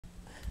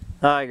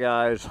Hi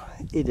guys,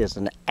 it is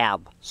an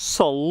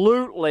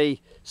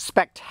absolutely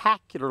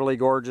spectacularly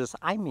gorgeous,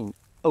 I mean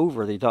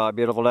over the top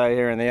beautiful day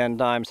here in the end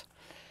times.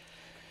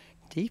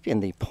 Deep in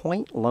the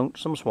Point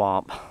Lonesome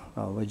Swamp.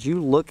 Would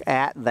you look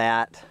at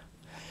that?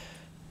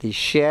 The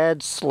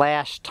shed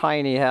slash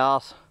tiny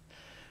house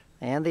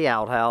and the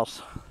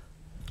outhouse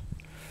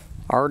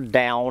are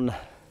down.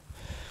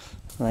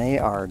 They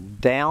are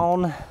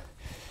down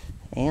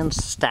and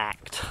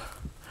stacked.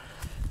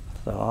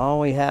 So all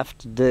we have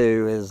to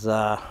do is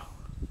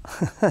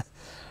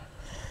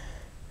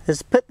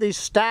is put these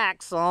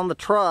stacks on the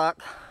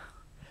truck.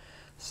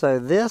 So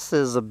this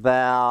is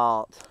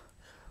about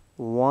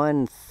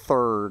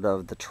 1/3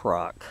 of the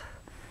truck,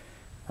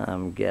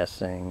 I'm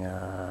guessing.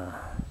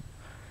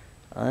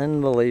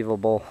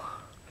 Unbelievable.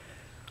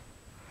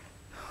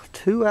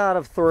 2 out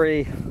of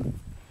 3. It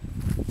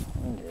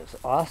is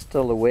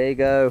hasta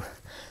luego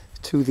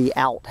to the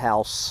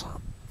outhouse.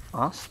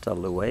 Hasta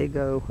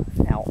luego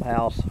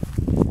outhouse.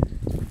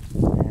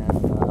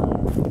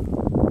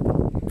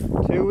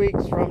 And 2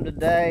 weeks from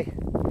today,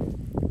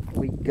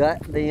 we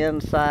gut the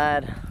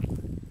inside.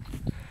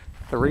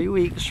 3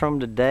 weeks from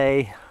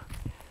today,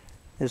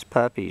 this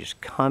puppy's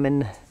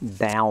coming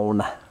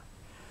down.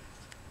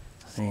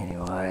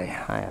 Anyway,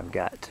 I have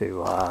got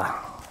to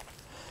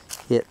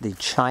hit the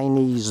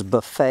Chinese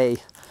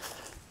buffet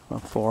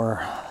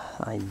before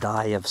I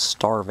die of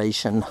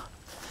starvation.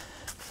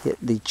 Hit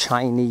the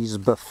Chinese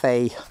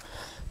buffet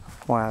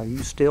while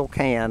you still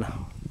can.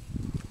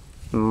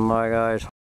 Bye guys.